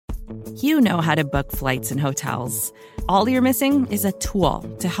You know how to book flights and hotels. All you're missing is a tool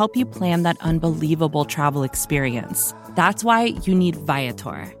to help you plan that unbelievable travel experience. That's why you need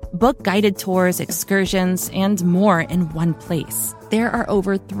Viator. Book guided tours, excursions, and more in one place. There are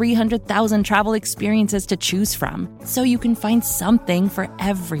over 300,000 travel experiences to choose from, so you can find something for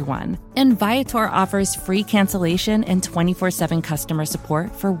everyone. And Viator offers free cancellation and 24/7 customer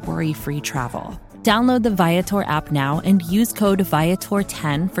support for worry-free travel. Download the Viator app now and use code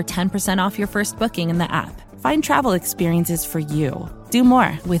Viator10 for 10% off your first booking in the app. Find travel experiences for you. Do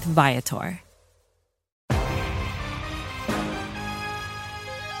more with Viator.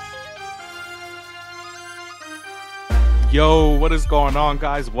 Yo, what is going on,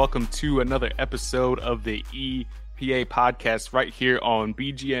 guys? Welcome to another episode of the EPA podcast right here on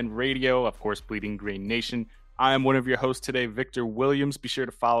BGN Radio, of course, Bleeding Green Nation. I am one of your hosts today, Victor Williams. Be sure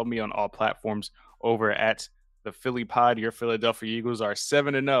to follow me on all platforms over at the Philly Pod. Your Philadelphia Eagles are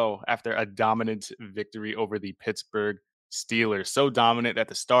 7-0 after a dominant victory over the Pittsburgh Steelers. So dominant that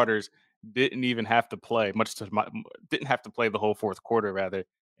the starters didn't even have to play, didn't have to play the whole fourth quarter, rather.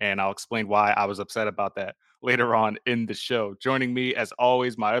 And I'll explain why I was upset about that later on in the show. Joining me, as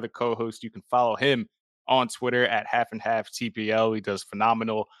always, my other co-host. You can follow him on Twitter at Half and Half TPL. He does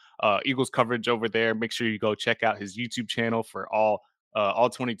phenomenal Eagles coverage over there. Make sure you go check out his YouTube channel for all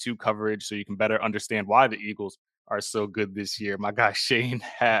 22 coverage, so you can better understand why the Eagles are so good this year. My guy Shane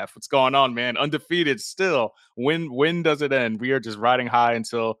Half, what's going on, man? Undefeated still. When does it end? We are just riding high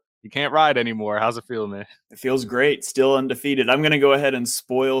until you can't ride anymore. How's it feel, man? It feels great. Still undefeated. I'm going to go ahead and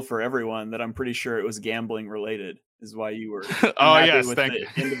spoil for everyone that I'm pretty sure it was gambling related. Is why you were oh yes, thank you.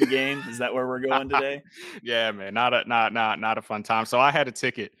 End of the game. Is that where we're going today? Yeah, man. Not a fun time. So I had a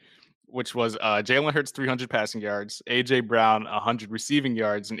ticket, which was Jalen Hurts 300 passing yards, AJ Brown 100 receiving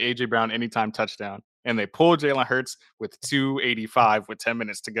yards, and AJ Brown anytime touchdown. And they pulled Jalen Hurts with 285 with 10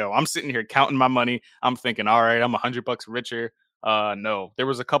 minutes to go. I'm sitting here counting my money. I'm thinking, all right, I'm $100 richer. No, there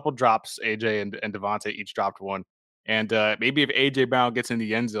was a couple drops. AJ and Devontae each dropped one. And maybe if AJ Brown gets in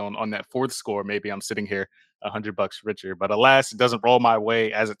the end zone on that fourth score, maybe I'm sitting here $100 richer. But alas, it doesn't roll my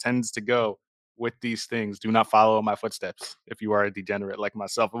way as it tends to go with these things. Do not follow my footsteps if you are a degenerate like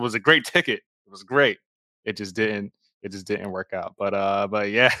myself. It was a great ticket. It was great. It just didn't work out. But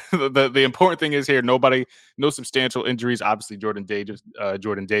yeah, the important thing is here, no substantial injuries. Obviously, Jordan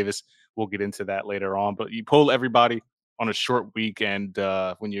Davis. We'll get into that later on. But you pull everybody on a short week, and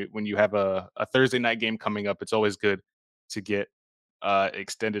when you have a Thursday night game coming up, it's always good to get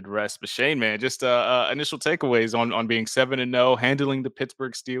extended rest. But Shane, man, just initial takeaways on being 7-0, handling the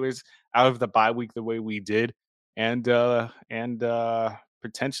Pittsburgh Steelers out of the bye week the way we did, and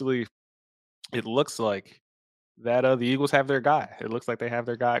potentially it looks like that the Eagles have their guy. It looks like they have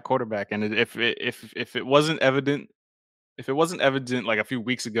their guy at quarterback, and if it wasn't evident. If it wasn't evident like a few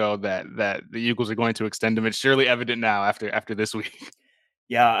weeks ago that the Eagles are going to extend him, it's surely evident now after this week.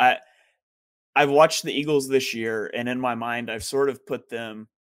 Yeah, I've watched the Eagles this year, and in my mind, I've sort of put them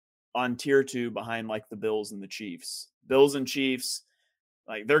on tier 2 behind like the Bills and the Chiefs. Bills and Chiefs,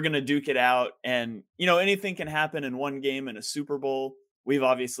 like they're going to duke it out, and anything can happen in one game in a Super Bowl. We've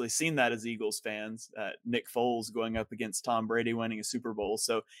obviously seen that as Eagles fans. Nick Foles going up against Tom Brady winning a Super Bowl,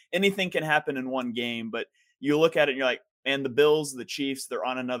 so anything can happen in one game. But you look at it, and you're like, and the Bills, the Chiefs, they're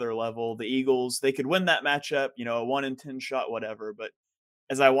on another level. The Eagles, they could win that matchup, a 1 in 10 shot, whatever. But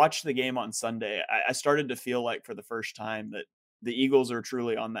as I watched the game on Sunday, I started to feel like for the first time that the Eagles are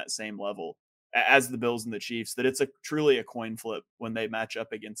truly on that same level as the Bills and the Chiefs, that it's truly a coin flip when they match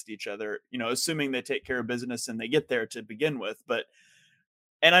up against each other, assuming they take care of business and they get there to begin with.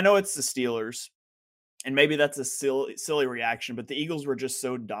 And I know it's the Steelers, and maybe that's a silly reaction, but the Eagles were just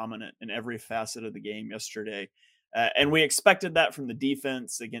so dominant in every facet of the game yesterday. And we expected that from the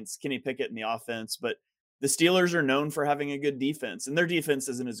defense against Kenny Pickett in the offense, but the Steelers are known for having a good defense, and their defense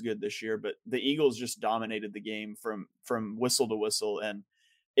isn't as good this year, but the Eagles just dominated the game from whistle to whistle, and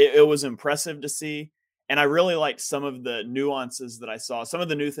it was impressive to see. And I really liked some of the nuances that I saw, some of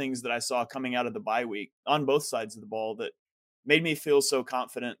the new things that I saw coming out of the bye week on both sides of the ball that made me feel so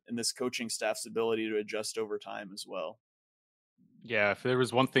confident in this coaching staff's ability to adjust over time as well. Yeah, if there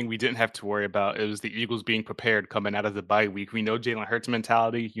was one thing we didn't have to worry about, it was the Eagles being prepared coming out of the bye week. We know Jalen Hurts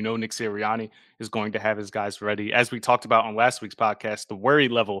mentality. Nick Sirianni is going to have his guys ready. As we talked about on last week's podcast, the worry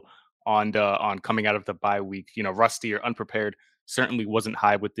level on coming out of the bye week, rusty or unprepared, certainly wasn't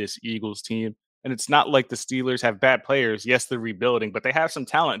high with this Eagles team. And it's not like the Steelers have bad players. Yes, they're rebuilding, but they have some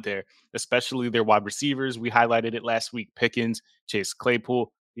talent there, especially their wide receivers. We highlighted it last week. Pickens, Chase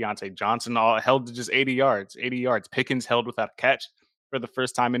Claypool, Deontay Johnson all held to just 80 yards. Pickens held without a catch for the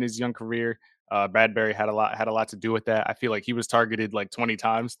first time in his young career. Bradbury had a lot to do with that. I feel like he was targeted like 20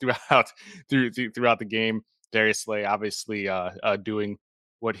 times throughout the game. Darius Slay obviously doing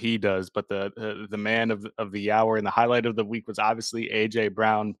what he does, but the man of the hour and the highlight of the week was obviously AJ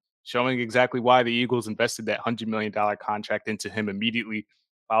Brown, showing exactly why the Eagles invested that $100 million contract into him immediately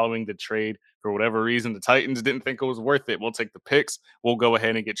following the trade. For whatever reason, the Titans didn't think it was worth it. We'll take the picks. We'll go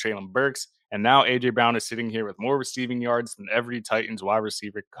ahead and get Treylon Burks. And now AJ Brown is sitting here with more receiving yards than every Titans wide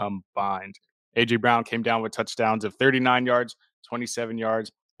receiver combined. AJ Brown came down with touchdowns of 39 yards, 27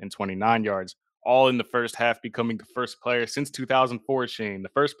 yards, and 29 yards, all in the first half, becoming the first player since 2004, Shane, the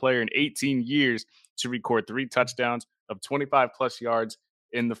first player in 18 years to record 3 touchdowns of 25 plus yards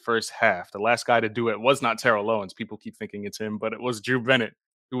in the first half. The last guy to do it was not Terrell Owens. People keep thinking it's him, but it was Drew Bennett,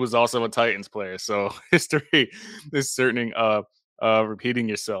 who was also a Titans player. So history is certainly repeating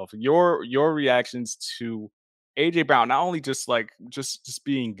yourself. Your reactions to AJ Brown, not only just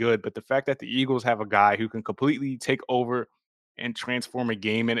being good, but the fact that the Eagles have a guy who can completely take over and transform a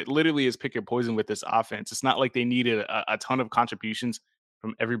game. And it literally is pick your poison with this offense. It's not like they needed a ton of contributions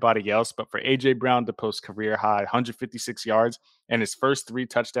from everybody else, but for AJ Brown to post career high 156 yards and his first 3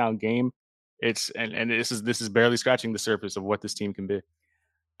 touchdown game, and this is barely scratching the surface of what this team can be.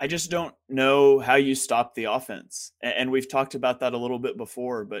 I just don't know how you stop the offense. And we've talked about that a little bit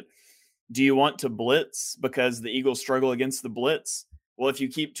before, but do you want to blitz because the Eagles struggle against the blitz? Well, if you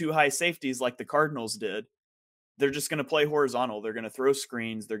keep 2 high safeties like the Cardinals did, they're just going to play horizontal. They're going to throw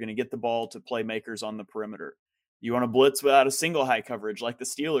screens. They're going to get the ball to playmakers on the perimeter. You want to blitz without a single high coverage like the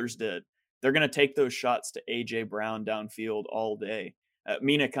Steelers did. They're going to take those shots to A.J. Brown downfield all day.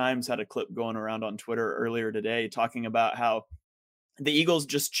 Mina Kimes had a clip going around on Twitter earlier today talking about how the Eagles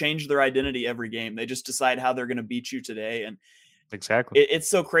just change their identity every game. They just decide how they're going to beat you today. And exactly, it's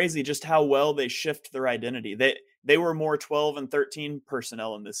so crazy just how well they shift their identity. They were more 12 and 13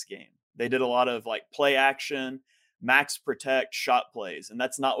 personnel in this game. They did a lot of like play action, max protect, shot plays. And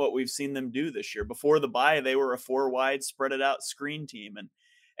that's not what we've seen them do this year. Before the bye, they were a 4 wide spread it out screen team.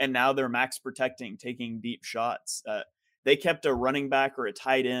 And now they're max protecting, taking deep shots. They kept a running back or a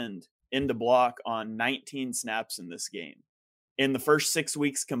tight end into block on 19 snaps in this game. In the first 6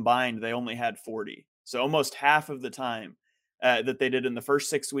 weeks combined, they only had 40. So almost half of the time that they did in the first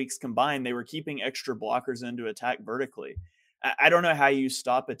 6 weeks combined, they were keeping extra blockers in to attack vertically. I don't know how you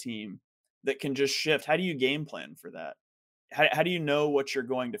stop a team that can just shift. How do you game plan for that? How do you know what you're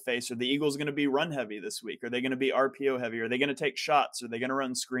going to face? Are the Eagles going to be run heavy this week? Are they going to be RPO heavy? Are they going to take shots? Are they going to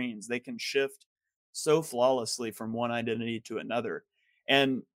run screens? They can shift so flawlessly from one identity to another.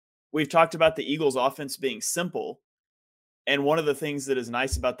 And we've talked about the Eagles offense being simple. And one of the things that is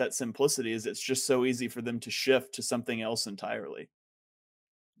nice about that simplicity is it's just so easy for them to shift to something else entirely.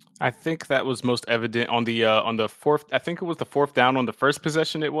 I think that was most evident on the fourth. I think it was the 4th down on the first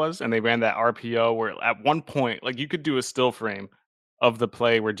possession it was, and they ran that RPO where at one point, like you could do a still frame of the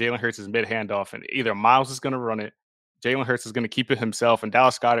play where Jalen Hurts is mid handoff, and either Miles is going to run it, Jalen Hurts is going to keep it himself, and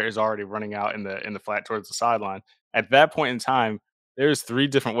Dallas Goedert is already running out in the flat towards the sideline. At that point in time, there's 3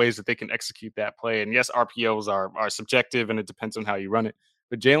 different ways that they can execute that play. And yes, RPOs are subjective, and it depends on how you run it.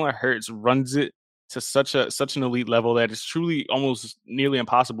 But Jalen Hurts runs it to such an elite level that it's truly almost nearly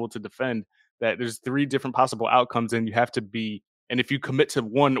impossible to defend. That there's 3 different possible outcomes, and you have to be. And if you commit to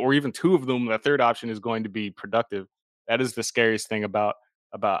 1 or even 2 of them, the third option is going to be productive. That is the scariest thing about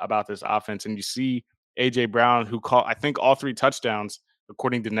this offense. And you see AJ Brown, who caught I think all 3 touchdowns,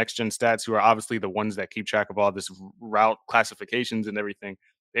 according to Next Gen Stats, who are obviously the ones that keep track of all this route classifications and everything.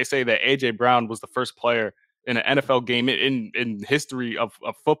 They say that AJ Brown was the first player in an NFL game in history of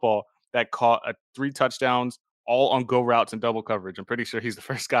football that caught 3 touchdowns all on go routes and double coverage. I'm pretty sure he's the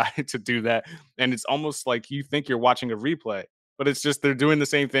first guy to do that. And it's almost like you think you're watching a replay, but it's just they're doing the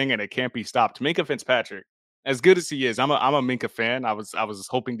same thing and it can't be stopped. Minkah Fitzpatrick, as good as he is, I'm a Minkah fan. I was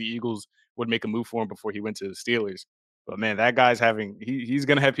hoping the Eagles would make a move for him before he went to the Steelers. But man, that guy's he's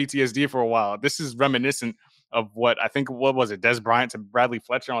gonna have PTSD for a while. This is reminiscent of what was it, Des Bryant to Bradley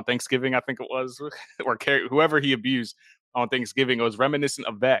Fletcher on Thanksgiving, I think it was, or whoever he abused on Thanksgiving. It was reminiscent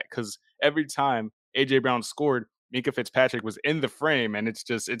of that because every time AJ Brown scored, Minkah Fitzpatrick was in the frame, and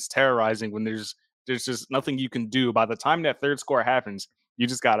it's terrorizing when there's just nothing you can do. By the time that third score happens, you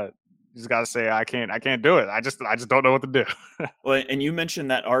just gotta say I can't do it. I just don't know what to do. Well, and you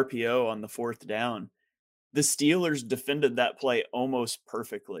mentioned that RPO on the 4th down. The Steelers defended that play almost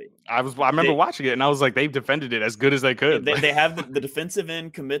perfectly. I remember watching it, and I was like, they've defended it as good as they could. They have the defensive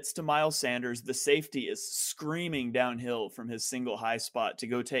end commits to Miles Sanders. The safety is screaming downhill from his single high spot to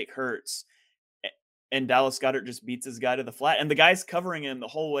go take Hurts. And Dallas Goedert just beats his guy to the flat. And the guy's covering him the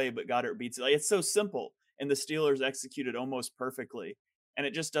whole way, but Goedert beats it. Like, it's so simple. And the Steelers executed almost perfectly. And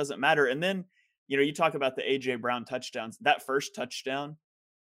it just doesn't matter. And then you talk about the AJ Brown touchdowns. That first touchdown,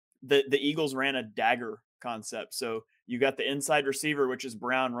 the Eagles ran a dagger concept. So you got the inside receiver, which is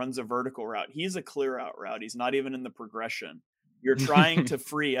Brown, runs a vertical route. He's a clear out route. He's not even in the progression. You're trying to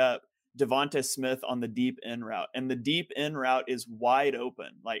free up Devonta Smith on the deep in route, and the deep in route is wide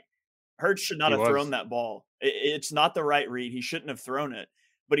open. Like Hurts should not have thrown that ball. It's not the right read. He shouldn't have thrown it,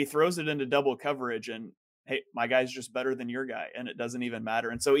 but he throws it into double coverage, and hey, my guy's just better than your guy, and it doesn't even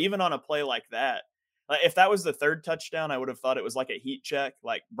matter. And so even on a play like that, if that was the third touchdown, I would have thought it was like a heat check,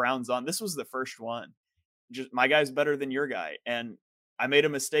 like Brown's on. This was the first one. Just my guy's better than your guy. And I made a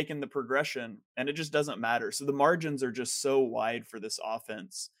mistake in the progression, and it just doesn't matter. So the margins are just so wide for this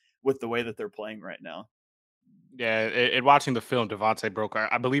offense with the way that they're playing right now. Yeah, and watching the film, Devontae broke.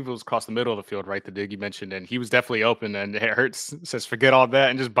 I believe it was across the middle of the field, right? The dig you mentioned, and he was definitely open. And it Hurts says, "Forget all that,"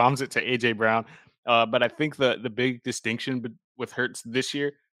 and just bombs it to AJ Brown. But I think the big distinction with Hurts this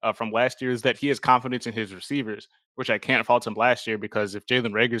year from last year is that he has confidence in his receivers, which I can't fault him last year because if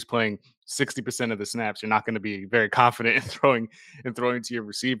Jalen Reagor's playing 60% of the snaps, you're not going to be very confident in throwing to your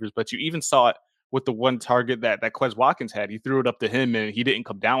receivers. But you even saw it with the one target that Quez Watkins had. He threw it up to him, and he didn't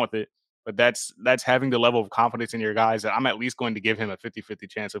come down with it. But that's having the level of confidence in your guys that I'm at least going to give him a 50-50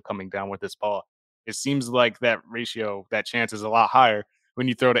 chance of coming down with this ball. It seems like that ratio, that chance is a lot higher when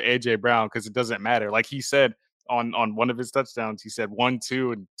you throw to AJ Brown because it doesn't matter. Like he said on one of his touchdowns, he said 1,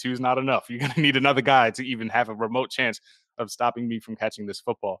 2, and 2 is not enough. You're going to need another guy to even have a remote chance of stopping me from catching this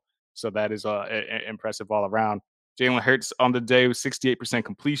football. So that is impressive all around. Jalen Hurts on the day was 68%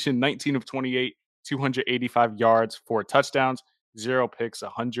 completion, 19 of 28, 285 yards, 4 touchdowns. 0 picks,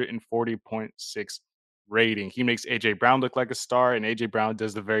 140.6 rating. He makes AJ Brown look like a star, and AJ Brown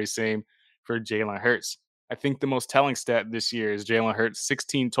does the very same for Jalen Hurts. I think the most telling stat this year is Jalen Hurts'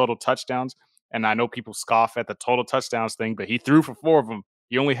 16 total touchdowns. And I know people scoff at the total touchdowns thing, but he threw for 4 of them.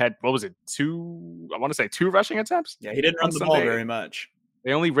 He only had, what was it, 2? I want to say 2 rushing attempts. Yeah, he didn't run the ball very much.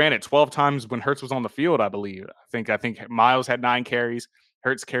 They only ran it 12 times when Hurts was on the field, I believe. I think Miles had 9 carries.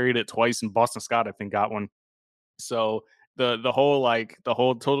 Hurts carried it twice, and Boston Scott, I think, got one. So the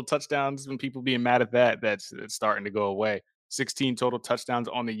whole total touchdowns and people being mad at that's starting to go away. 16 total touchdowns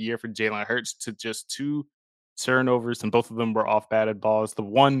on the year for Jalen Hurts to just 2 turnovers, and both of them were off batted balls. The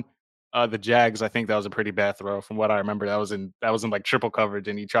one, the Jags, I think that was a pretty bad throw from what I remember. That was in like triple coverage,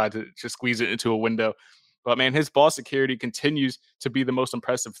 and he tried to just squeeze it into a window. But man, his ball security continues to be the most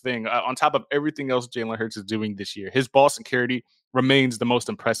impressive thing. On top of everything else Jalen Hurts is doing this year, his ball security remains the most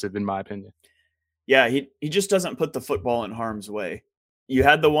impressive in my opinion. Yeah, he just doesn't put the football in harm's way. You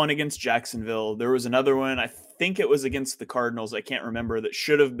had the one against Jacksonville. There was another one, I think it was against the Cardinals, I can't remember, that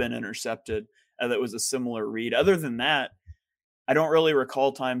should have been intercepted. That was a similar read. Other than that, I don't really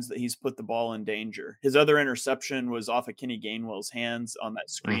recall times that he's put the ball in danger. His other interception was off of Kenny Gainwell's hands on that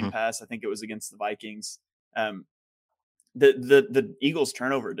screen pass. I think it was against the Vikings. The Eagles'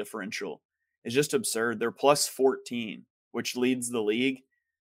 turnover differential is just absurd. They're plus 14, which leads the league.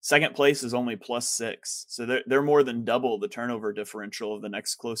 Second place is only plus 6. So they're more than double the turnover differential of the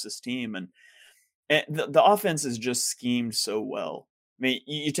next closest team. And the offense is just schemed so well. I mean,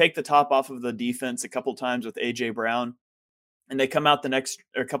 you take the top off of the defense a couple times with AJ Brown, and they come out the next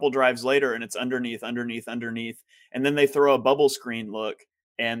a couple drives later, and it's underneath. And then they throw a bubble screen look,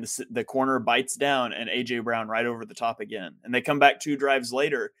 and the corner bites down, and AJ Brown right over the top again. And they come back 2 drives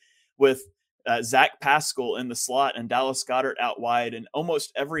later with Zach Pascal in the slot and Dallas Goedert out wide. And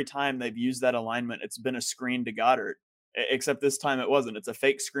almost every time they've used that alignment, it's been a screen to Goedert, except this time it wasn't. It's a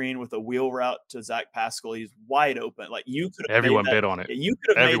fake screen with a wheel route to Zach Pascal. He's wide open. Like you could have everyone bid on it. You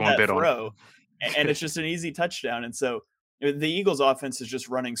could have made that throw, and it's just an easy touchdown. And so the Eagles offense is just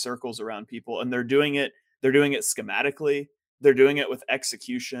running circles around people, and they're doing it schematically. They're doing it with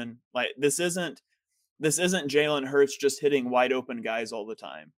execution. Like this isn't Jalen Hurts just hitting wide open guys all the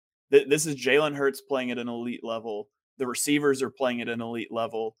time. This is Jalen Hurts playing at an elite level. The receivers are playing at an elite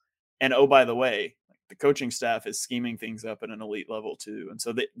level. And oh, by the way, the coaching staff is scheming things up at an elite level too. And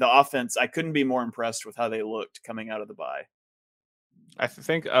so the offense, I couldn't be more impressed with how they looked coming out of the bye. I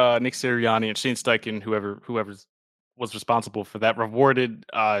think Nick Sirianni and Shane Steichen, whoever's was responsible for that, rewarded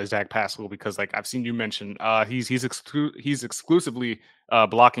Zach Pascal because, like I've seen you mention, he's exclusively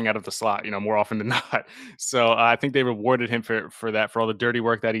blocking out of the slot, more often than not. So I think they rewarded him for that, for all the dirty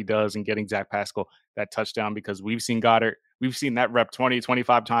work that he does in getting Zach Pascal that touchdown, because we've seen Goedert, we've seen that rep 20,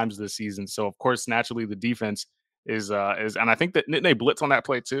 25 times this season. So of course, naturally the defense is, and I think that they blitz on that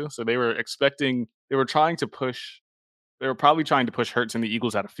play too. So they were probably trying to push Hurts and the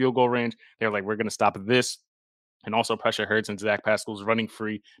Eagles out of field goal range. They're like, we're going to stop this and also pressure Hurts, and Zach Pascal's running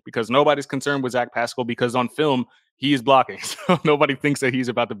free, because nobody's concerned with Zach Pascal because on film, he is blocking. So nobody thinks that he's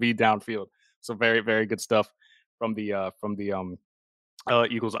about to be downfield. So very, very good stuff from the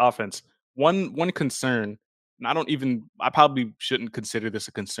Eagles offense. One concern, and I probably shouldn't consider this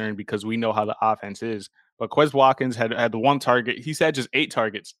a concern because we know how the offense is. But Quez Watkins had the one target. He's had just 8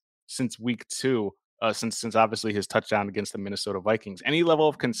 targets since week 2. Since obviously his touchdown against the Minnesota Vikings. Any level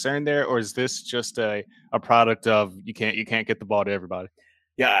of concern there, or is this just a product of you can't get the ball to everybody?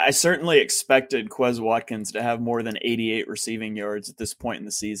 Yeah, I certainly expected Quez Watkins to have more than 88 receiving yards at this point in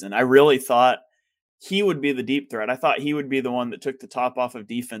the season. I really thought he would be the deep threat. I thought he would be the one that took the top off of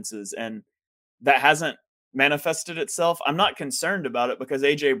defenses, and that hasn't manifested itself. I'm not concerned about it because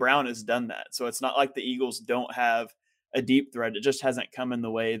AJ Brown has done that. So it's not like the Eagles don't have a deep threat. It just hasn't come in the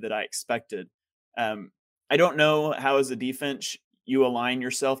way that I expected. I don't know how, as a defense, you align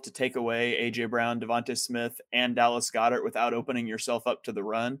yourself to take away AJ Brown, Devonta Smith, and Dallas Goedert without opening yourself up to the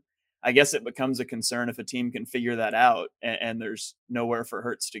run. I guess it becomes a concern if a team can figure that out and there's nowhere for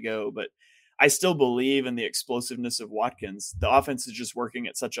Hurts to go. But I still believe in the explosiveness of Watkins. The offense is just working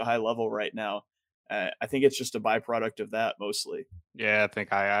at such a high level right now. I think it's just a byproduct of that mostly. Yeah, I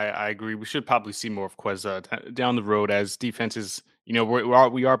think I agree. We should probably see more of Quez down the road as defenses. We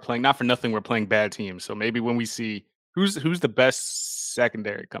are playing, not for nothing. We're playing bad teams, so maybe when we see who's the best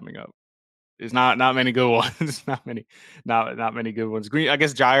secondary coming up, there's not many good ones. not many good ones. I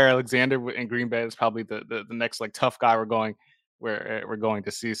guess Jair Alexander in Green Bay is probably the next like tough guy we're going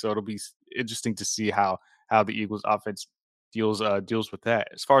to see. So it'll be interesting to see how the Eagles offense deals with that.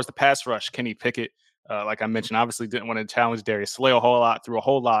 As far as the pass rush, Kenny Pickett, like I mentioned, obviously didn't want to challenge Darius Slay threw a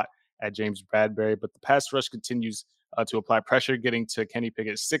whole lot at James Bradbury, but the pass rush continues to apply pressure, getting to Kenny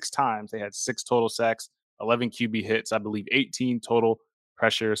Pickett 6 times. They had 6 total sacks, 11 QB hits, I believe 18 total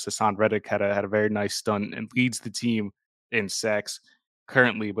pressure. Hassan Reddick had a very nice stunt and leads the team in sacks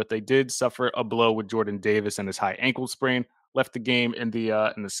currently, but they did suffer a blow with Jordan Davis and his high ankle sprain. Left the game in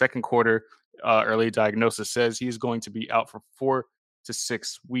the second quarter. Early diagnosis says he is going to be out for 4 to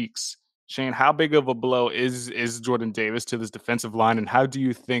 6 weeks. Shane, how big of a blow is Jordan Davis to this defensive line, and how do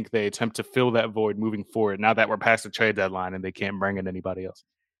you think they attempt to fill that void moving forward now that we're past the trade deadline and they can't bring in anybody else?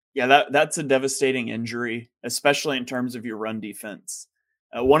 Yeah, that's a devastating injury, especially in terms of your run defense.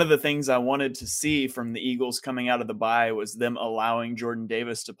 One of the things I wanted to see from the Eagles coming out of the bye was them allowing Jordan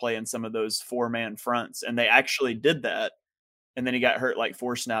Davis to play in some of those 4-man fronts, and they actually did that. And then he got hurt like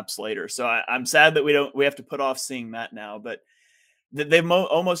 4 snaps later. So I'm sad that we have to put off seeing that now. But they've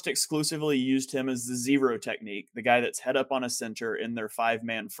almost exclusively used him as the zero technique, the guy that's head up on a center in their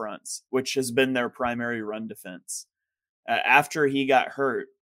 5-man fronts, which has been their primary run defense. After he got hurt,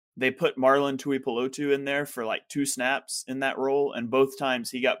 they put Marlon Tuipulotu in there for like 2 snaps in that role. And both times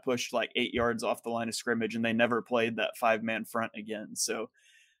he got pushed like 8 yards off the line of scrimmage, and they never played that 5-man front again. So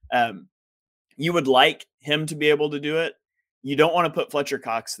you would like him to be able to do it. You don't want to put Fletcher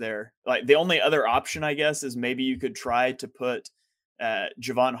Cox there. Like the only other option, I guess, is maybe you could try to put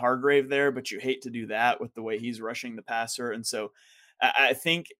Javon Hargrave there, but you hate to do that with the way he's rushing the passer. And so I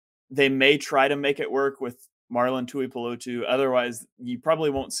think they may try to make it work with Marlon Tuipulotu. Otherwise, you probably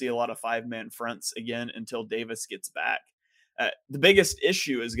won't see a lot of 5-man fronts again until Davis gets back. The biggest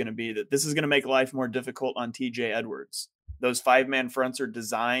issue is going to be that this is going to make life more difficult on TJ Edwards. Those 5-man fronts are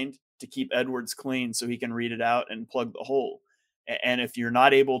designed to keep Edwards clean so he can read it out and plug the hole. And if you're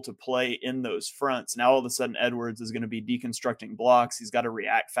not able to play in those fronts, now all of a sudden Edwards is going to be deconstructing blocks. He's got to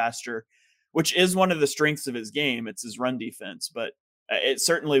react faster, which is one of the strengths of his game. It's his run defense, but it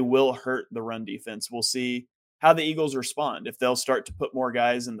certainly will hurt the run defense. We'll see how the Eagles respond. If they'll start to put more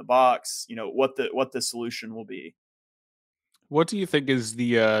guys in the box, what the solution will be. What do you think is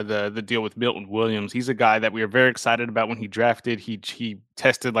the deal with Milton Williams? He's a guy that we were very excited about when he drafted. He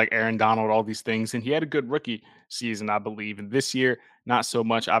tested like Aaron Donald, all these things, and he had a good rookie season, I believe. And this year, not so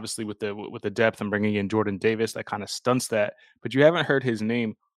much. Obviously, with the depth and bringing in Jordan Davis, that kind of stunts that. But you haven't heard his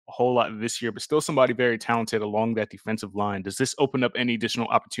name a whole lot this year. But still, somebody very talented along that defensive line. Does this open up any additional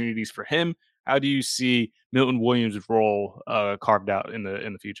opportunities for him? How do you see Milton Williams' role carved out in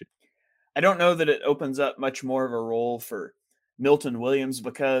the future? I don't know that it opens up much more of a role for Milton Williams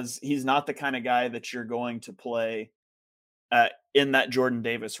because he's not the kind of guy that you're going to play in that Jordan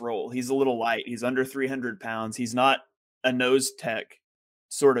Davis role. He's a little light. He's under 300 pounds. He's not a nose tech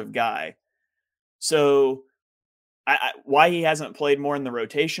sort of guy. So why he hasn't played more in the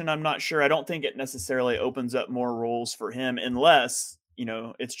rotation, I'm not sure. I don't think it necessarily opens up more roles for him unless,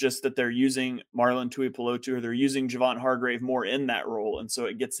 it's just that they're using Marlon Tuipulotu or they're using Javon Hargrave more in that role. And so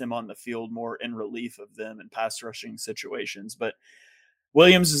it gets him on the field more in relief of them in pass rushing situations. But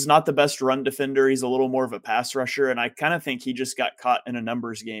Williams is not the best run defender. He's a little more of a pass rusher. And I kind of think he just got caught in a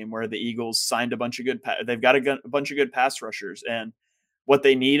numbers game where the Eagles signed a bunch of they've got a bunch of good pass rushers. And what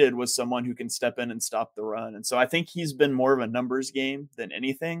they needed was someone who can step in and stop the run. And so I think he's been more of a numbers game than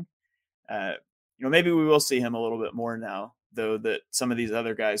anything. Uh, maybe we will see him a little bit more now, though, that some of these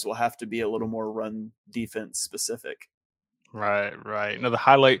other guys will have to be a little more run defense specific. Right. The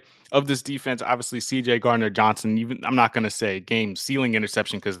highlight of this defense, obviously, CJ Gardner-Johnson. Even I'm not going to say game sealing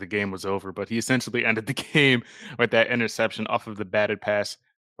interception because the game was over, but he essentially ended the game with that interception off of the batted pass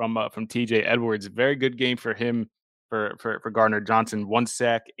from TJ Edwards. Very good game for him, for Gardner-Johnson. 1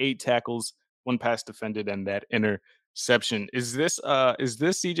 sack, 8 tackles, 1 pass defended, and that interception. Is this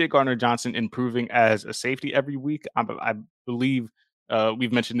CJ Gardner-Johnson improving as a safety every week? I believe.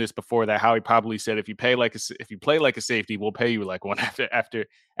 We've mentioned this before, that Howie probably said, if you play like a safety, we'll pay you like one after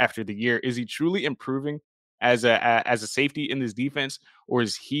the year. Is he truly improving as a safety in this defense, or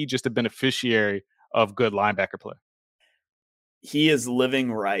is he just a beneficiary of good linebacker play? He is living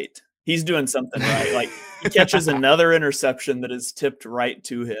right. He's doing something right. Like, he catches another interception that is tipped right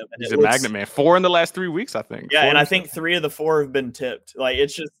to him. And he's a magnet, man. 4 in the last 3 weeks, I think. Yeah, and I think 3 of the 4 have been tipped. Like,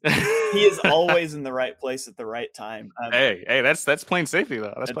 it's just he is always in the right place at the right time. Hey, that's plain safety,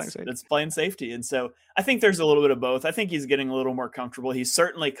 though. That's plain safety. And so I think there's a little bit of both. I think he's getting a little more comfortable. He's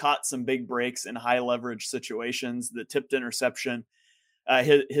certainly caught some big breaks in high leverage situations. The tipped interception,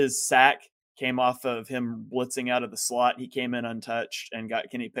 his sack came off of him blitzing out of the slot. He came in untouched and got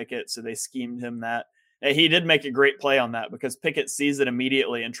Kenny Pickett, so they schemed him that. He did make a great play on that, because Pickett sees it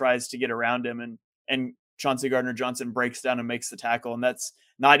immediately and tries to get around him, and Chauncey Gardner-Johnson breaks down and makes the tackle. And that's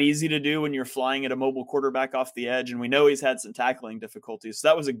not easy to do when you're flying at a mobile quarterback off the edge, and we know he's had some tackling difficulties. So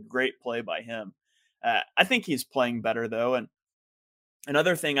that was a great play by him. I think he's playing better, though. And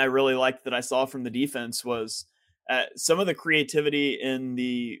another thing I really liked that I saw from the defense was some of the creativity in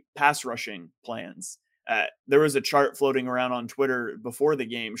the pass rushing plans. There was a chart floating around on Twitter before the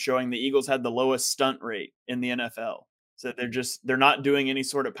game showing the Eagles had the lowest stunt rate in the NFL. So they're not doing any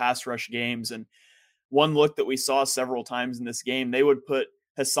sort of pass rush games. And one look that we saw several times in this game, they would put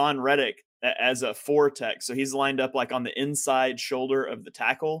Hassan Reddick as a 4 tech. So he's lined up like on the inside shoulder of the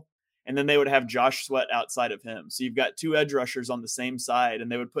tackle. And then they would have Josh Sweat outside of him. So you've got 2 edge rushers on the same side,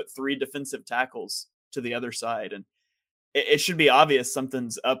 and they would put 3 defensive tackles to the other side. And it should be obvious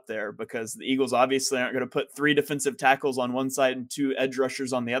something's up there, because the Eagles obviously aren't going to put 3 defensive tackles on one side and 2 edge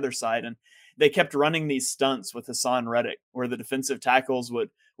rushers on the other side. And they kept running these stunts with Hassan Reddick, where the defensive tackles would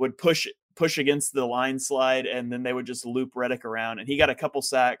push against the line slide, and then they would just loop Reddick around. And he got a couple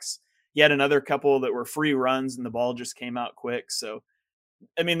sacks. He had another couple that were free runs, and the ball just came out quick. So,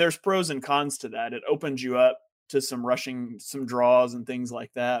 I mean, there's pros and cons to that. It opens you up to some rushing, some draws and things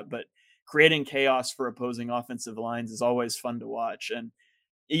like that. But creating chaos for opposing offensive lines is always fun to watch. And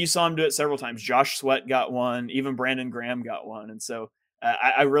you saw him do it several times. Josh Sweat got one. Even Brandon Graham got one. And so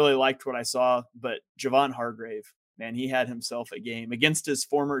I really liked what I saw. But Javon Hargrave, man, he had himself a game against his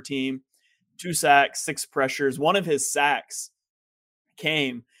former team. 2 sacks, 6 pressures. One of his sacks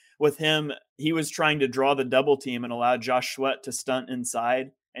came with him. He was trying to draw the double team and allow Josh Sweat to stunt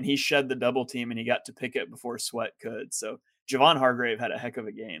inside, and he shed the double team and he got to pick it before Sweat could. So Javon Hargrave had a heck of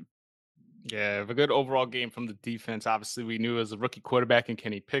a game. Yeah, a good overall game from the defense. Obviously, we knew as a rookie quarterback in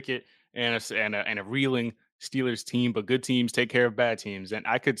Kenny Pickett and a reeling Steelers team, but good teams take care of bad teams. And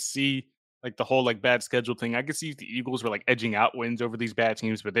I could see like the whole like bad schedule thing. I could see if the Eagles were like edging out wins over these bad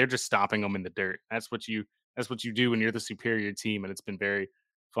teams, but they're just stomping them in the dirt. That's what you do when you're the superior team, and it's been very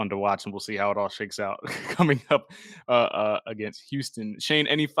fun to watch. And we'll see how it all shakes out coming up against Houston. Shane,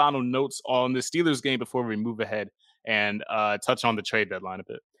 any final notes on the Steelers game before we move ahead and touch on the trade deadline a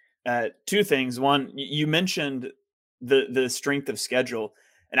bit? 2 things. One, you mentioned the strength of schedule.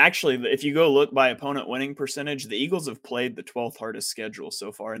 And actually, if you go look by opponent winning percentage, the Eagles have played the 12th hardest schedule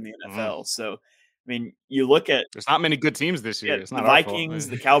so far in the NFL. So, I mean, you look at... There's not many good teams this year. It's not the Vikings,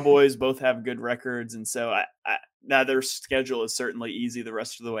 the Cowboys both have good records. And so now their schedule is certainly easy the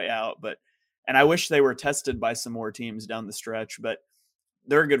rest of the way out. And I wish they were tested by some more teams down the stretch, but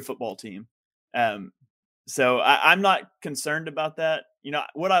they're a good football team. So I'm not concerned about that. You know,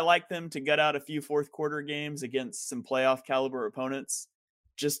 would I like them to gut out a few 4th quarter games against some playoff caliber opponents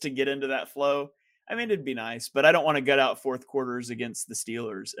just to get into that flow? I mean, it'd be nice, but I don't want to gut out 4th quarters against the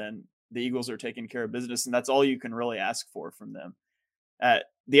Steelers, and the Eagles are taking care of business, and that's all you can really ask for from them.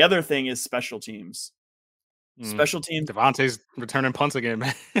 The other thing is special teams. Special teams. Devontae's returning punts again,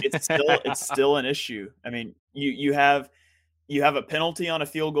 man. It's still an issue. I mean, you have a penalty on a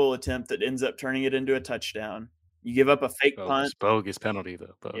field goal attempt that ends up turning it into a touchdown. You give up a fake punt. Bogus penalty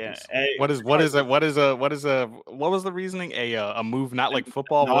though. Bogus. Yeah. What was the reasoning? A move not like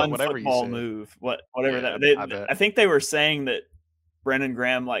football, whatever you said. Move. Whatever that. I think they were saying that Brandon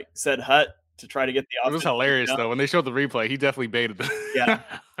Graham like said hut to try to get the It was offense. hilarious though when they showed the replay. He definitely baited them. Yeah.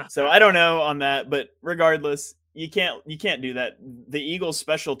 So I don't know on that, but regardless, you can't do that. The Eagles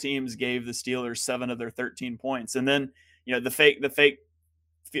special teams gave the Steelers 7 of their 13 points, and then the fake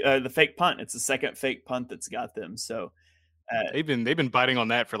punt. It's the second fake punt that's got them. So they've been biting on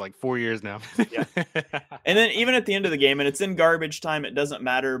that for like 4 years now. Yeah. And then even at the end of the game, and it's in garbage time, it doesn't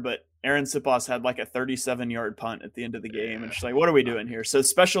matter, but Aaron Siposs had like a 37-yard punt at the end of the game. And she's like, what are we doing here? So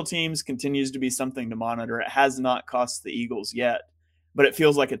special teams continues to be something to monitor. It has not cost the Eagles yet, but it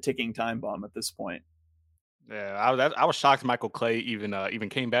feels like a ticking time bomb at this point. Yeah, I was shocked Michael Clay even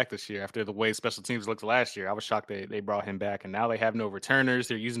came back this year after the way special teams looked last year. I was shocked they brought him back, and now they have no returners.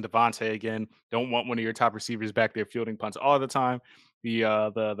 They're using Devontae again. Don't want one of your top receivers back there fielding punts all the time.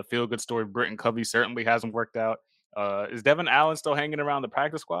 The feel good story of Britton Covey certainly hasn't worked out. Is Devin Allen still hanging around the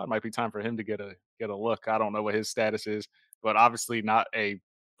practice squad? Might be time for him to get a look. I don't know what his status is, but obviously not a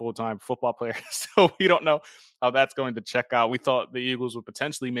full-time football player, so we don't know how that's going to check out. We thought the Eagles would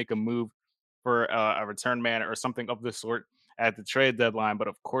potentially make a move for a return man or something of the sort at the trade deadline. But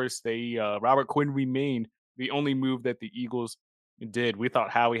of course, Robert Quinn remained the only move that the Eagles did. We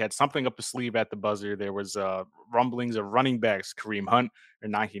thought Howie had something up his sleeve at the buzzer. There was rumblings of running backs, Kareem Hunt or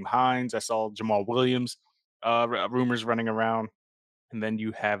Nyheim Hines. I saw Jamal Williams rumors running around. And then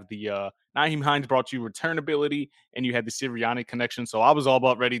you have the Nyheim Hines brought you returnability, and you had the Sirianni connection. So I was all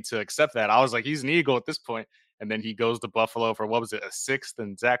about ready to accept that. I was like, he's an Eagle at this point. And then he goes to Buffalo for, what was it, a 6th,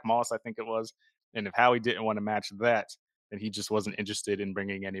 and Zach Moss, I think it was. And if Howie didn't want to match that, then he just wasn't interested in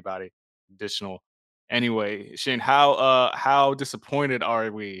bringing anybody additional. Anyway, Shane, how disappointed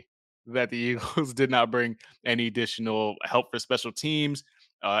are we that the Eagles did not bring any additional help for special teams?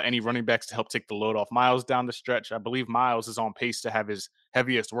 Any running backs to help take the load off Miles down the stretch? I believe Miles is on pace to have his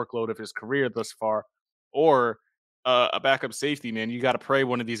heaviest workload of his career thus far, or a backup safety. Man, you got to pray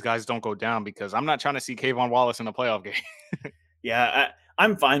one of these guys don't go down, because I'm not trying to see Kayvon Wallace in a playoff game. Yeah,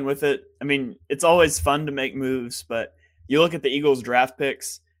 I'm fine with it. I mean, it's always fun to make moves, but you look at the Eagles draft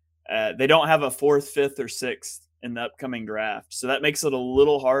picks, they don't have a 4th, 5th, or 6th in the upcoming draft. So that makes it a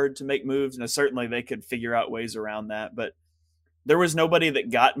little hard to make moves. Now, certainly they could figure out ways around that, but there was nobody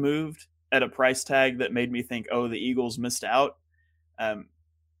that got moved at a price tag that made me think, oh, the Eagles missed out.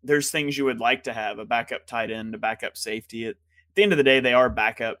 There's things you would like to have: a backup tight end, a backup safety. At the end of the day, they are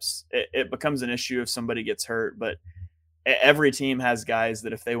backups. It becomes an issue if somebody gets hurt, but every team has guys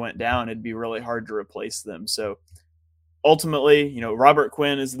that if they went down, it'd be really hard to replace them. So ultimately, Robert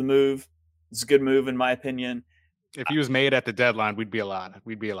Quinn is the move. It's a good move in my opinion. If he was made at the deadline, we'd be a lot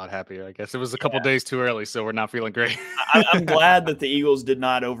happier. I guess it was a couple days too early, so we're not feeling great. I'm glad that the Eagles did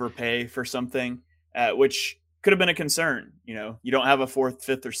not overpay for something, which could have been a concern. You don't have a 4th,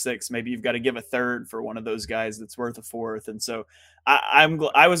 5th, or 6th. Maybe you've got to give a 3rd for one of those guys that's worth a 4th. And so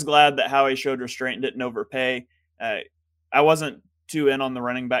I was glad that Howie showed restraint and didn't overpay. I wasn't too in on the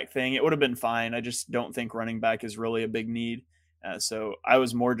running back thing. It would have been fine. I just don't think running back is really a big need. So I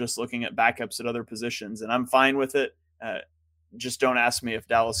was more just looking at backups at other positions, and I'm fine with it. Just don't ask me if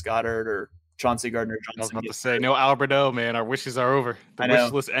Dallas Goedert or Chauncey Gardner-Johnson. I was about to say, no Alberto, man. Our wishes are over. The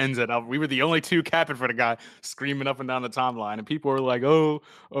wish list ends at we were the only 2 capping for the guy, screaming up and down the timeline, and people were like,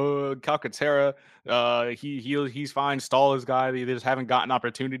 Calcaterra, he's fine. Stahl is guy. They just haven't gotten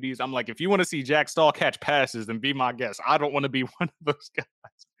opportunities. I'm like, if you want to see Jack Stahl catch passes, then be my guest. I don't want to be one of those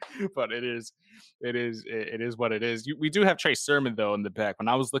guys, but it is what it is. We do have Trey Sermon though in the back. When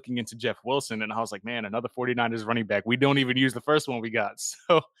I was looking into Jeff Wilson, and I was like, man, another 49ers running back. We don't even use the first one we got.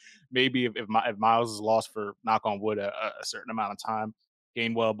 So maybe if Miles is lost for, knock on wood, a certain amount of time,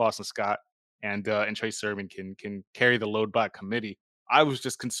 Gainwell, Boston Scott, and Trey Sermon can carry the load by committee. I was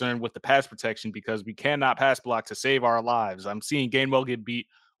just concerned with the pass protection because we cannot pass block to save our lives. I'm seeing Gainwell get beat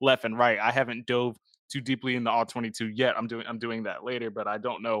left and right. I haven't dove too deeply in the all-22 yet. I'm doing that later, but I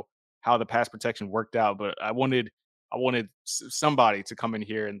don't know how the pass protection worked out. But I wanted somebody to come in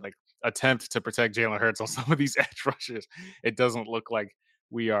here and like attempt to protect Jalen Hurts on some of these edge rushers. It doesn't look like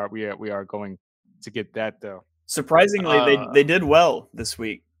we are going to get that though. Surprisingly, they did well this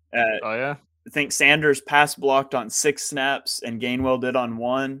week. Oh yeah. I think Sanders pass blocked on 6 snaps and Gainwell did on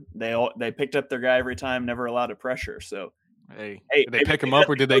 1. They picked up their guy every time, never allowed a pressure. So hey, did they pick him up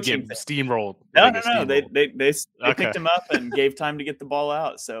or did they get steamrolled? No. They picked him up and gave time to get the ball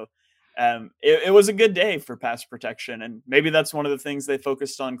out. So it was a good day for pass protection, and maybe that's one of the things they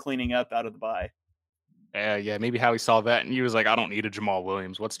focused on cleaning up out of the bye. Yeah, maybe Howie saw that and he was like, I don't need a Jamal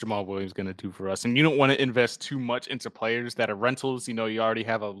Williams. What's Jamal Williams going to do for us? And you don't want to invest too much into players that are rentals. You already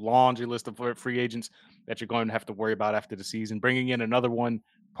have a laundry list of free agents that you're going to have to worry about after the season. Bringing in another one,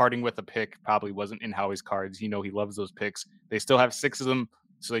 parting with a pick probably wasn't in Howie's cards. He loves those picks. They still have 6 of them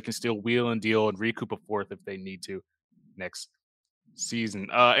so they can still wheel and deal and recoup a fourth if they need to next season.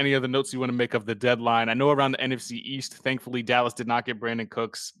 Any other notes you want to make of the deadline? I know around the NFC East, thankfully, Dallas did not get Brandon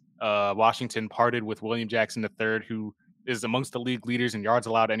Cooks. Washington parted with William Jackson III, who is amongst the league leaders in yards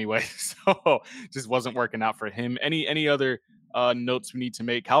allowed anyway. So just wasn't working out for him. Any other notes we need to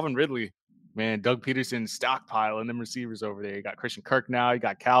make? Calvin Ridley, man, Doug Peterson stockpiling them receivers over there. You got Christian Kirk now. You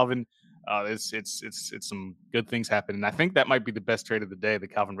got Calvin. It's some good things happening. I think that might be the best trade of the day, the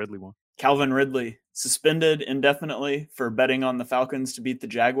Calvin Ridley one. Calvin Ridley suspended indefinitely for betting on the Falcons to beat the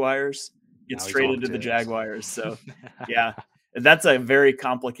Jaguars. Gets traded to the Jaguars. So yeah, that's a very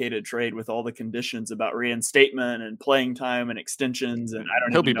complicated trade with all the conditions about reinstatement and playing time and extensions. And I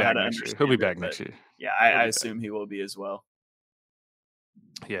don't He'll be back next year. He'll be back next year. Yeah, I assume he will be as well.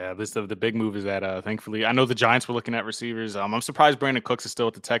 Yeah, the big move is that thankfully, I know the Giants were looking at receivers. I'm surprised Brandon Cooks is still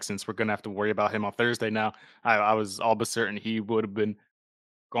at the Texans. We're gonna have to worry about him on Thursday now. I was all but certain he would have been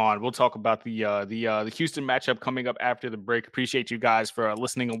gone. We'll talk about the Houston matchup coming up after the break. Appreciate you guys for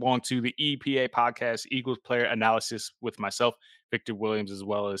listening along to the EPA podcast, Eagles player analysis with myself, Victor Williams, as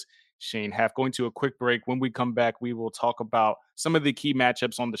well as Shane Haff. Going to a quick break. When we come back, we will talk about some of the key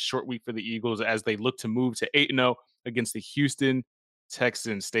matchups on the short week for the Eagles as they look to move to 8-0 against the Houston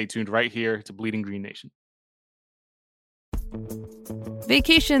Texans. Stay tuned right here to Bleeding Green Nation.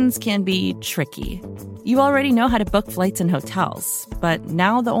 Vacations can be tricky. You already know how to book flights and hotels, but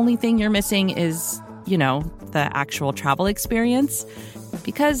now the only thing you're missing is, the actual travel experience.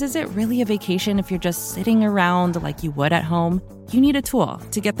 Because is it really a vacation if you're just sitting around like you would at home? You need a tool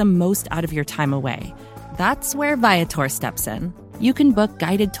to get the most out of your time away. That's where Viator steps in. You can book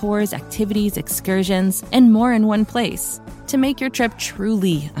guided tours, activities, excursions, and more in one place to make your trip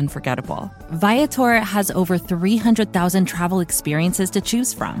truly unforgettable. Viator has over 300,000 travel experiences to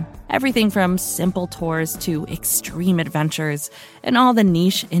choose from. Everything from simple tours to extreme adventures and all the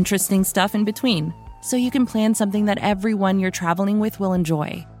niche, interesting stuff in between. So you can plan something that everyone you're traveling with will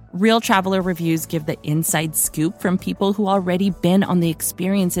enjoy. Real traveler reviews give the inside scoop from people who already been on the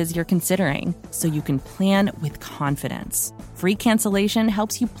experiences you're considering, so you can plan with confidence. Free cancellation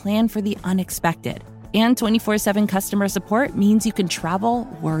helps you plan for the unexpected. And 24/7 customer support means you can travel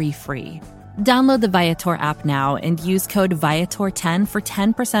worry-free. Download the Viator app now and use code Viator10 for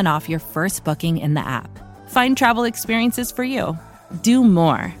 10% off your first booking in the app. Find travel experiences for you. Do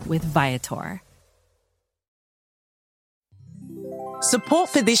more with Viator. Support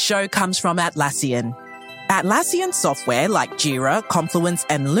for this show comes from Atlassian. Atlassian software like Jira, Confluence,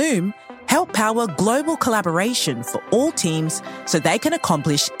 and Loom help power global collaboration for all teams so they can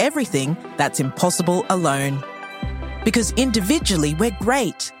accomplish everything that's impossible alone. Because individually we're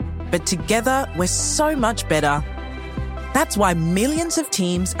great, but together we're so much better. That's why millions of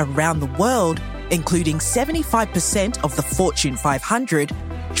teams around the world, including 75% of the Fortune 500,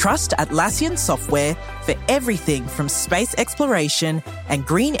 trust Atlassian software for everything from space exploration and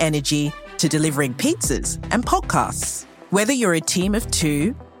green energy to delivering pizzas and podcasts. Whether you're a team of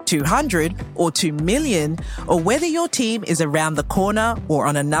 2, 200 or 2 million, or whether your team is around the corner or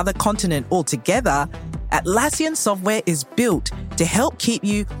on another continent altogether, Atlassian software is built to help keep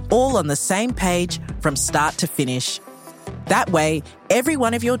you all on the same page from start to finish. That way, every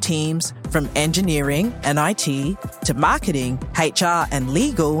one of your teams, from engineering and IT to marketing, HR, and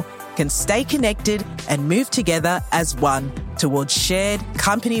legal, can stay connected and move together as one towards shared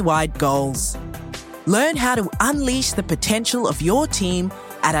company-wide goals. Learn how to unleash the potential of your team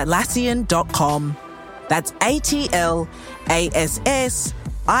at Atlassian.com. That's ATLASSIAN.com.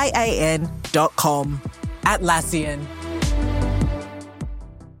 Atlassian.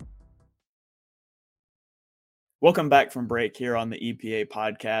 Welcome back from break here on the EPA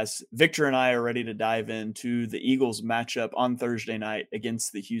podcast. Victor and I are ready to dive into the Eagles matchup on Thursday night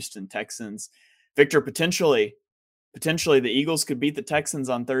against the Houston Texans. Victor, potentially the Eagles could beat the Texans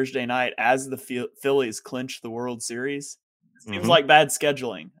on Thursday night as the Phillies clinch the World Series. Seems like bad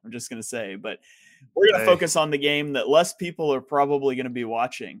scheduling, I'm just going to say, but we're going to focus on the game that less people are probably going to be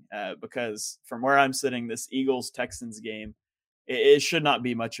watching because from where I'm sitting, this Eagles-Texans game, it should not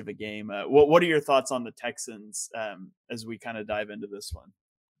be much of a game. What are your thoughts on the Texans as we kind of dive into this one?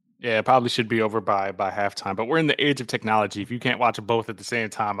 Yeah, it probably should be over by halftime, but we're in the age of technology. If you can't watch both at the same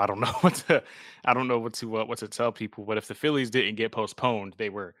time, I don't know what to tell people. But if the Phillies didn't get postponed, they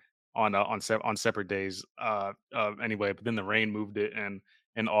were on separate days anyway. But then the rain moved it and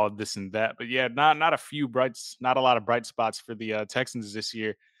all this and that. But yeah, not a lot of bright spots for the Texans this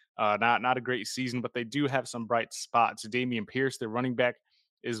year. Not a great season, but they do have some bright spots. Dameon Pierce, their running back,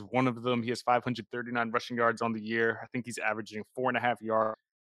 is one of them. He has 539 rushing yards on the year. I think he's averaging 4.5 yards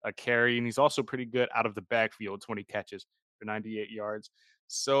a carry, and he's also pretty good out of the backfield, 20 catches for 98 yards.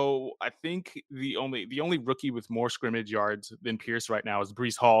 So I think the only rookie with more scrimmage yards than Pierce right now is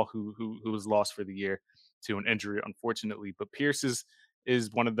Brees Hall, who was lost for the year to an injury, unfortunately. But Pierce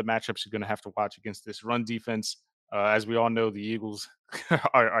is one of the matchups you're going to have to watch against this run defense. As we all know, the Eagles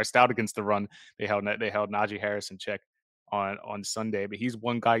are stout against the run. They held Najee Harris in check on Sunday, but he's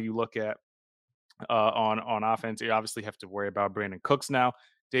one guy you look at on offense. You obviously have to worry about Brandon Cooks now.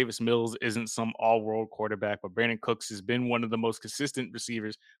 Davis Mills isn't some all-world quarterback, but Brandon Cooks has been one of the most consistent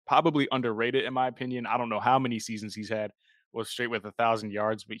receivers, probably underrated in my opinion. I don't know how many seasons he's had was straight with 1,000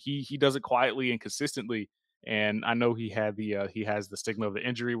 yards, but he does it quietly and consistently. And I know he has the stigma of the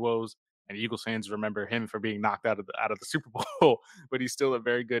injury woes, and Eagles fans remember him for being knocked out of the Super Bowl, but he's still a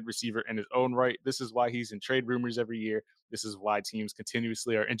very good receiver in his own right. This is why he's in trade rumors every year. This is why teams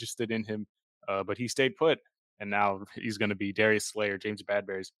continuously are interested in him. But he stayed put, and now he's going to be Darius Slay or James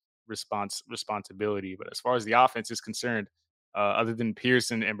Bradbury's responsibility. But as far as the offense is concerned, other than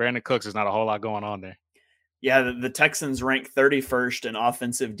Pearson and Brandon Cooks, there's not a whole lot going on there. Yeah, the Texans rank 31st in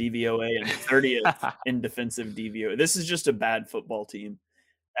offensive DVOA and 30th in defensive DVOA. This is just a bad football team.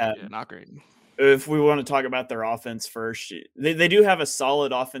 Yeah, not great. If we want to talk about their offense first, they do have a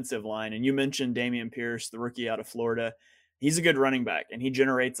solid offensive line. And you mentioned Dameon Pierce, the rookie out of Florida. He's a good running back, and he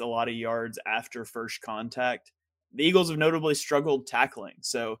generates a lot of yards after first contact. The Eagles have notably struggled tackling,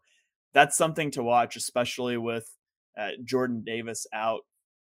 so that's something to watch, especially with Jordan Davis out.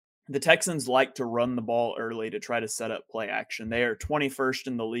 The Texans like to run the ball early to try to set up play action. They are 21st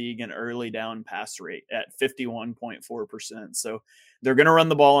in the league in early down pass rate at 51.4%. So they're going to run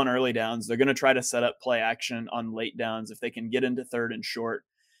the ball on early downs. They're going to try to set up play action on late downs if they can get into third and short.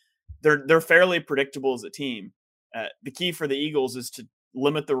 They're fairly predictable as a team. The key for the Eagles is to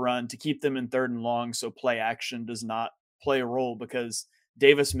limit the run, to keep them in third and long so play action does not play a role, because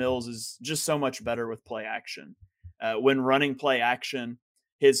Davis Mills is just so much better with play action. When running play action,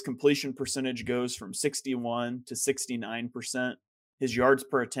 his completion percentage goes from 61 to 69%. His yards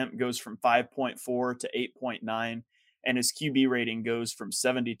per attempt goes from 5.4 to 8.9, and his QB rating goes from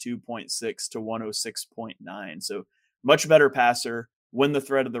 72.6 to 106.9. So much better passer when the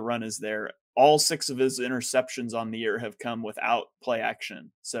threat of the run is there. All 6 of his interceptions on the year have come without play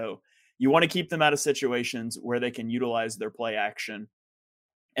action. So you want to keep them out of situations where they can utilize their play action.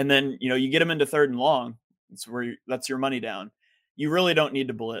 And then, you get them into third and long. That's your money down. You really don't need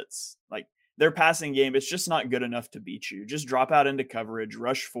to blitz. Like, their passing game, it's just not good enough to beat you. Just drop out into coverage,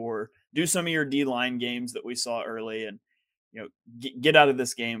 rush 4, do some of your D-line games that we saw early, and get out of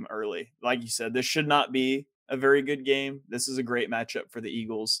this game early. Like you said, this should not be a very good game. This is a great matchup for the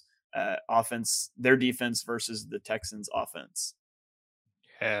Eagles offense, their defense versus the Texans offense.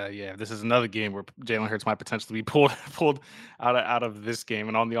 Yeah. This is another game where Jalen Hurts might potentially be pulled out of this game.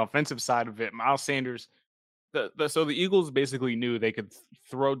 And on the offensive side of it, Miles Sanders. So the Eagles basically knew they could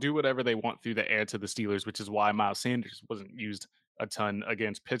do whatever they want through the air to the Steelers, which is why Miles Sanders wasn't used a ton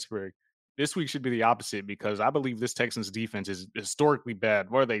against Pittsburgh. This week should be the opposite, because I believe this Texans defense is historically bad.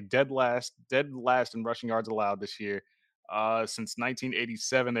 What are they, dead last in rushing yards allowed this year? Since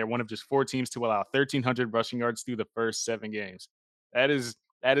 1987, they're one of just 4 teams to allow 1,300 rushing yards through the first 7 games. That is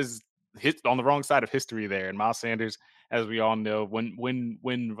on the wrong side of history there. And Miles Sanders, as we all know, when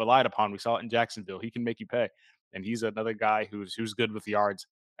relied upon, we saw it in Jacksonville, he can make you pay. And he's another guy who's good with yards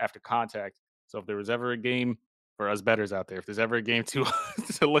after contact. So if there was ever a game for us bettors out there, if there's ever a game to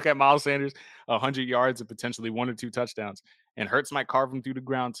look at Miles Sanders, 100 yards and potentially 1 or 2 touchdowns. And Hurts might carve them through the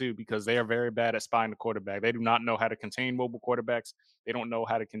ground too, because they are very bad at spying the quarterback. They do not know how to contain mobile quarterbacks. They don't know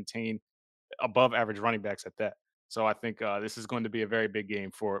how to contain above average running backs at that. So I think this is going to be a very big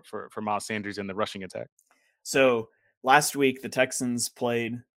game for Miles Sanders in the rushing attack. So last week, the Texans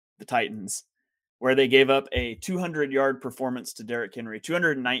played the Titans, where they gave up a 200-yard performance to Derrick Henry,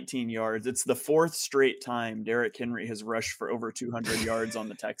 219 yards. It's the 4th straight time Derrick Henry has rushed for over 200 yards on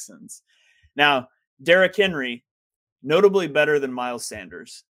the Texans. Now, Derrick Henry, notably better than Miles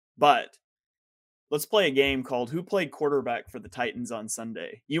Sanders, but let's play a game called Who Played Quarterback for the Titans on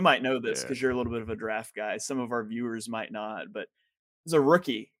Sunday. You might know this because you're a little bit of a draft guy. Some of our viewers might not, but there's a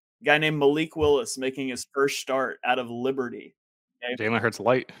rookie, a guy named Malik Willis, making his first start out of Liberty. Okay. Jalen Hurts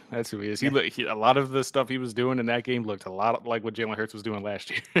light. That's who he is. He a lot of the stuff he was doing in that game looked a lot like what Jalen Hurts was doing last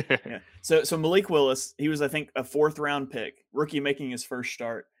year. Yeah. So Malik Willis, he was, I think, a 4th-round pick, rookie making his first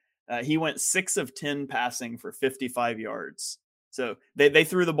start. He went 6 of 10 passing for 55 yards. So they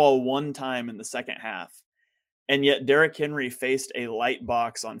threw the ball 1 time in the second half. And yet Derrick Henry faced a light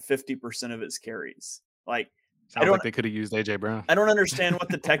box on 50% of his carries. Sounds like they could have used A.J. Brown. I don't understand what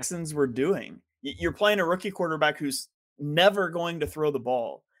the Texans were doing. You're playing a rookie quarterback who's never going to throw the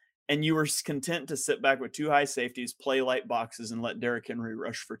ball. and you were content to sit back with 2 high safeties, play light boxes, and let Derrick Henry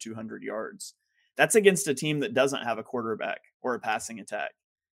rush for 200 yards. That's against a team that doesn't have a quarterback or a passing attack.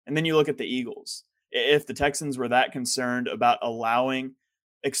 And then you look at the Eagles. If the Texans were that concerned about allowing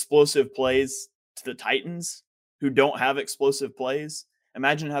explosive plays to the Titans, who don't have explosive plays,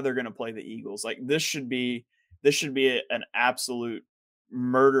 imagine how they're going to play the Eagles. Like, this should be an absolute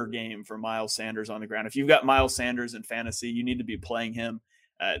murder game for Miles Sanders on the ground. If you've got Miles Sanders in fantasy, you need to be playing him.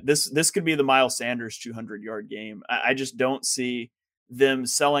 This could be the Miles Sanders 200-yard game. I just don't see them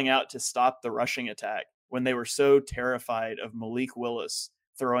selling out to stop the rushing attack when they were so terrified of Malik Willis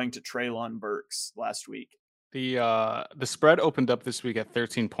throwing to Treylon Burks last week. The spread opened up this week at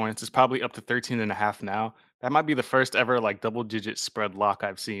 13 points. It's probably up to 13.5 now. That might be the first ever like double-digit spread lock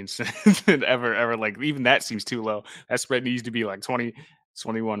I've seen since ever. Like, even that seems too low. That spread needs to be like 20,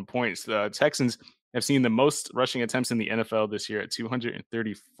 21 points. The Texans have seen the most rushing attempts in the NFL this year at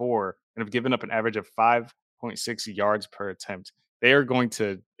 234 and have given up an average of 5.6 yards per attempt. They are going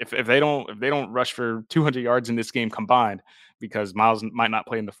to, if they don't rush for 200 yards in this game combined, because Miles might not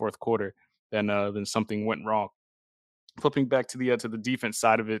play in the fourth quarter, then something went wrong. Flipping back to the defense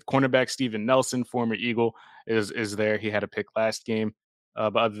side of it, cornerback Steven Nelson, former Eagle, is there. He had a pick last game,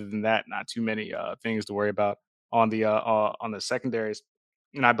 but other than that, not too many things to worry about on the secondaries.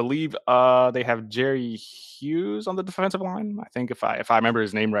 And I believe they have Jerry Hughes on the defensive line. I think if I remember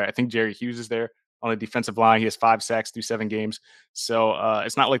his name right, I think Jerry Hughes is there on the defensive line. He has 5 sacks through 7 games. So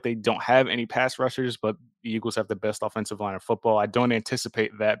it's not like they don't have any pass rushers, but the Eagles have the best offensive line in football. I don't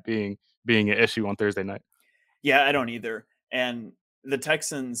anticipate that being an issue on Thursday night. Yeah, I don't either. And the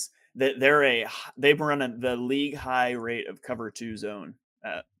Texans, they've run the league high rate of cover 2 zone.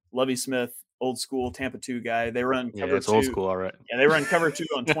 Lovie Smith, old school Tampa 2 guy. They run cover 2. It's old school, all right. Yeah, they run cover 2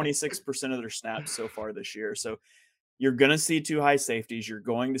 on 26% of their snaps so far this year. So you're going to see 2 high safeties. You're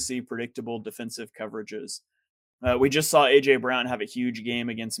going to see predictable defensive coverages. We just saw A.J. Brown have a huge game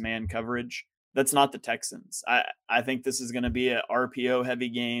against man coverage. That's not the Texans. I think this is going to be an RPO heavy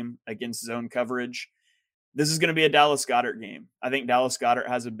game against zone coverage. This is going to be a Dallas Goedert game. I think Dallas Goedert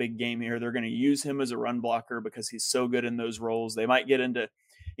has a big game here. They're going to use him as a run blocker because he's so good in those roles. They might get into,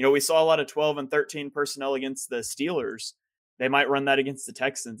 we saw a lot of 12 and 13 personnel against the Steelers. They might run that against the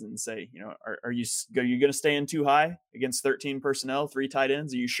Texans and say, are you going to stay in too high against 13 personnel, 3 tight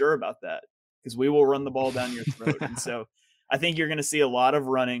ends? Are you sure about that? Because we will run the ball down your throat. And so I think you're going to see a lot of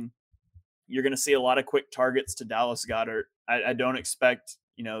running. You're going to see a lot of quick targets to Dallas Goedert. I don't expect,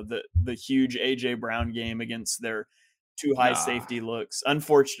 the huge A.J. Brown game against their 2 high safety looks,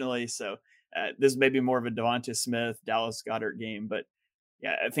 unfortunately. So this may be more of a Devonta Smith, Dallas Goedert game. But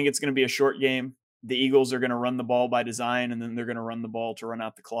yeah, I think it's going to be a short game. The Eagles are going to run the ball by design, and then they're going to run the ball to run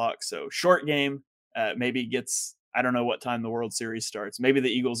out the clock. So short game, maybe gets, I don't know what time the World Series starts. Maybe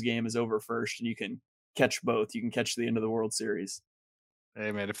the Eagles game is over first and you can catch both. You can catch the end of the World Series.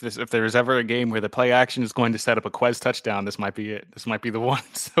 Hey man, if there's ever a game where the play action is going to set up a Quez touchdown, this might be it. This might be the one.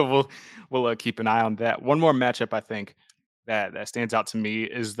 So we'll keep an eye on that. One more matchup I think that stands out to me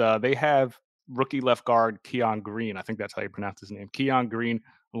is they have rookie left guard Keon Green. I think that's how you pronounce his name. Keon Green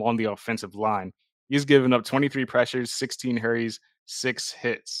along the offensive line. He's given up 23 pressures, 16 hurries, 6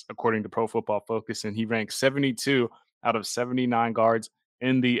 hits, according to Pro Football Focus, and he ranks 72 out of 79 guards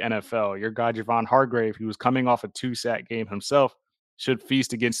in the NFL. Your guy Javon Hargrave, who was coming off a 2-sack game himself, should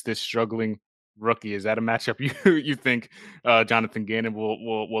feast against this struggling rookie. Is that a matchup you think Jonathan Gannon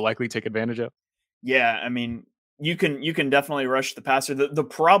will likely take advantage of? Yeah, I mean, you can definitely rush the passer. The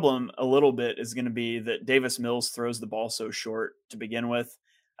problem a little bit is going to be that Davis Mills throws the ball so short to begin with.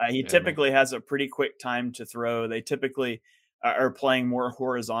 He typically has a pretty quick time to throw. They typically are playing more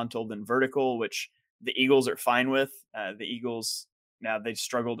horizontal than vertical, which the Eagles are fine with. The Eagles, now they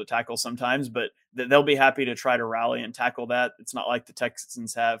struggle to tackle sometimes, but they'll be happy to try to rally and tackle that. It's not like the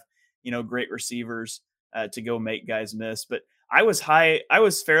Texans have, great receivers to go make guys miss. But I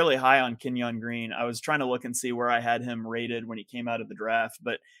was fairly high on Kenyon Green. I was trying to look and see where I had him rated when he came out of the draft,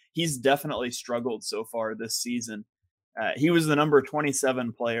 but he's definitely struggled so far this season. He was the number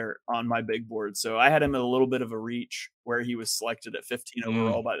 27 player on my big board. So I had him at a little bit of a reach where he was selected at 15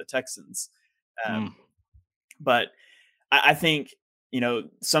 overall by the Texans. But I think,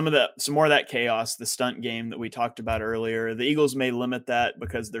 some more of that chaos, the stunt game that we talked about earlier, the Eagles may limit that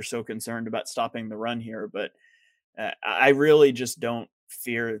because they're so concerned about stopping the run here. But I really just don't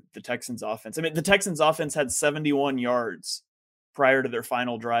fear the Texans offense. I mean, the Texans offense had 71 yards prior to their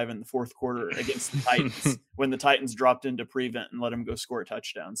final drive in the fourth quarter against the Titans when the Titans dropped into prevent and let them go score a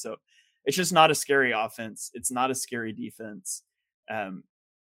touchdown. So it's just not a scary offense. It's not a scary defense. The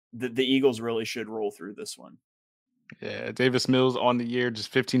Eagles really should roll through this one. Yeah, Davis Mills on the year,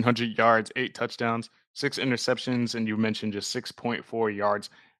 just 1,500 yards, 8 touchdowns, 6 interceptions, and you mentioned just 6.4 yards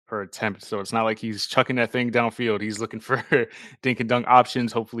per attempt. So it's not like he's chucking that thing downfield. He's looking for dink and dunk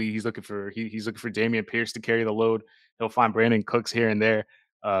options. Hopefully, he's looking for Dameon Pierce to carry the load. He'll find Brandon Cooks here and there,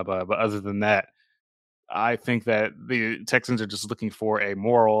 but other than that, I think that the Texans are just looking for a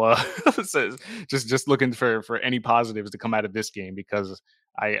moral, just looking for any positives to come out of this game because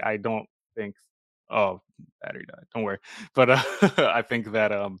I don't think. Oh, battery died. Don't worry, but I think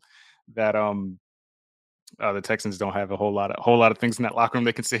that that the Texans don't have a whole lot of things in that locker room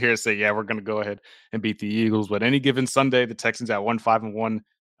they can sit here and say, yeah, we're going to go ahead and beat the Eagles. But any given Sunday, the Texans at 1-5-1,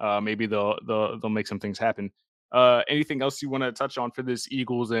 maybe they'll make some things happen. Anything else you want to touch on for this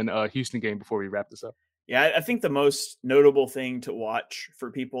Eagles and Houston game before we wrap this up? Yeah, I think the most notable thing to watch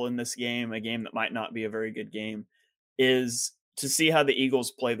for people in this game, a game that might not be a very good game, is to see how the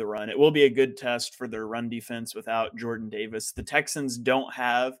Eagles play the run. It will be a good test for their run defense without Jordan Davis. The Texans don't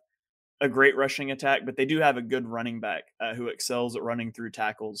have a great rushing attack, but they do have a good running back who excels at running through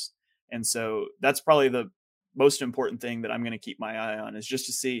tackles. And so that's probably the most important thing that I'm going to keep my eye on, is just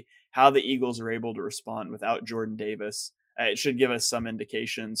to see how the Eagles are able to respond without Jordan Davis. It should give us some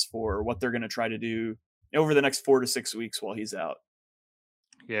indications for what they're going to try to do over the next 4 to 6 weeks while he's out.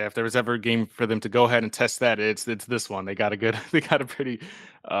 Yeah, if there was ever a game for them to go ahead and test that, it's this one. They got a pretty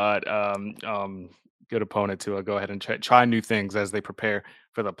good opponent to go ahead and try new things as they prepare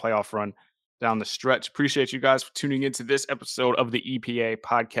for the playoff run down the stretch. Appreciate you guys for tuning into this episode of the EPA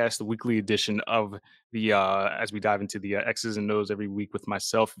podcast, the weekly edition of the as we dive into the X's and O's every week with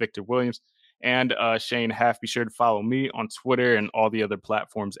myself, Victor Williams, and Shane Haff. Be sure to follow me on Twitter and all the other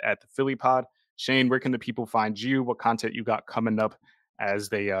platforms at the Philly Pod. Shane, where can the people find you? What content you got coming up as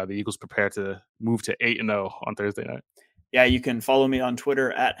the Eagles prepare to move to 8-0 on Thursday night? Yeah, you can follow me on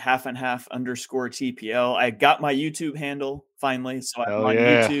Twitter at halfandhalf_TPL. I got my YouTube handle finally, so I'm on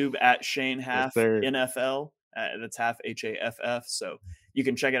YouTube at Shane Haff NFL. That's Haff HAFF. So you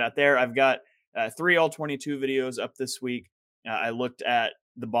can check it out there. I've got 3 all-22 videos up this week. I looked at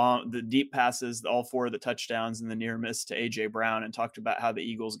the deep passes, all 4 of the touchdowns, and the near miss to AJ Brown, and talked about how the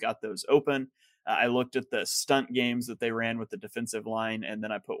Eagles got those open. I looked at the stunt games that they ran with the defensive line, and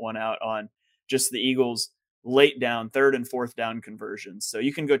then I put one out on just the Eagles' late down, 3rd and 4th down conversions. So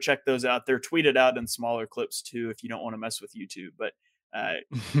you can go check those out. They're tweeted out in smaller clips too, if you don't want to mess with YouTube. But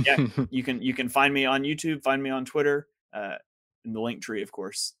yeah, you can find me on YouTube, find me on Twitter, in the link tree, of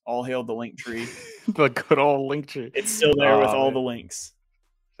course. All hail the link tree. The good old link tree. It's still there with all the links.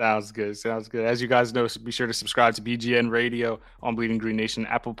 Sounds good. As you guys know, be sure to subscribe to BGN Radio on Bleeding Green Nation,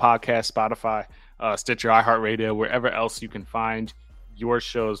 Apple Podcasts, Spotify, Stitcher, iHeartRadio, wherever else you can find your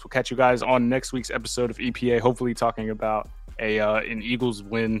shows. We'll catch you guys on next week's episode of EPA, hopefully talking about an Eagles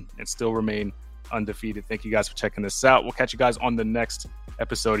win and still remain undefeated. Thank you guys for checking this out. We'll catch you guys on the next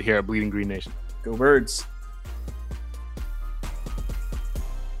episode here at Bleeding Green Nation. Go Birds.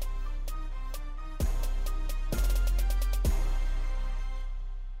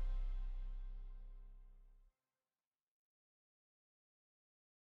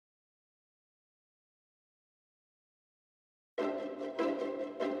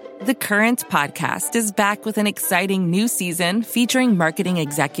 The Current podcast is back with an exciting new season featuring marketing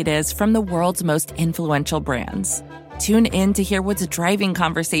executives from the world's most influential brands. Tune in to hear what's driving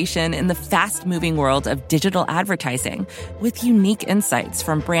conversation in the fast-moving world of digital advertising, with unique insights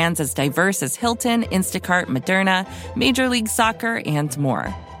from brands as diverse as Hilton, Instacart, Moderna, Major League Soccer, and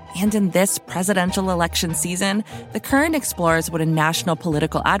more. And in this presidential election season, The Current explores what a national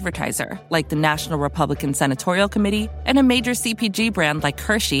political advertiser, like the National Republican Senatorial Committee, and a major CPG brand like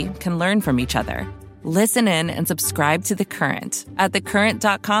Hershey can learn from each other. Listen in and subscribe to The Current at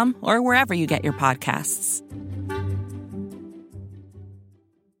thecurrent.com or wherever you get your podcasts.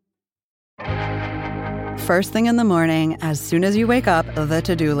 First thing in the morning, as soon as you wake up, the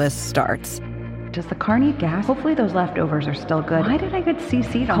to-do list starts. Does the car need gas? Hopefully those leftovers are still good. Why did I get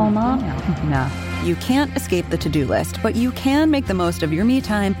CC'd on Mom? No. You can't escape the to-do list, but you can make the most of your me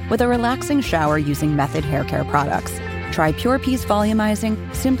time with a relaxing shower using Method Hair Care products. Try Pure Peace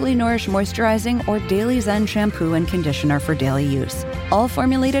Volumizing, Simply Nourish Moisturizing, or Daily Zen Shampoo and Conditioner for daily use. All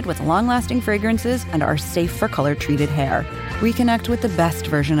formulated with long-lasting fragrances and are safe for color-treated hair. Reconnect with the best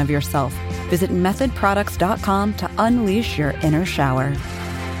version of yourself. Visit methodproducts.com to unleash your inner shower.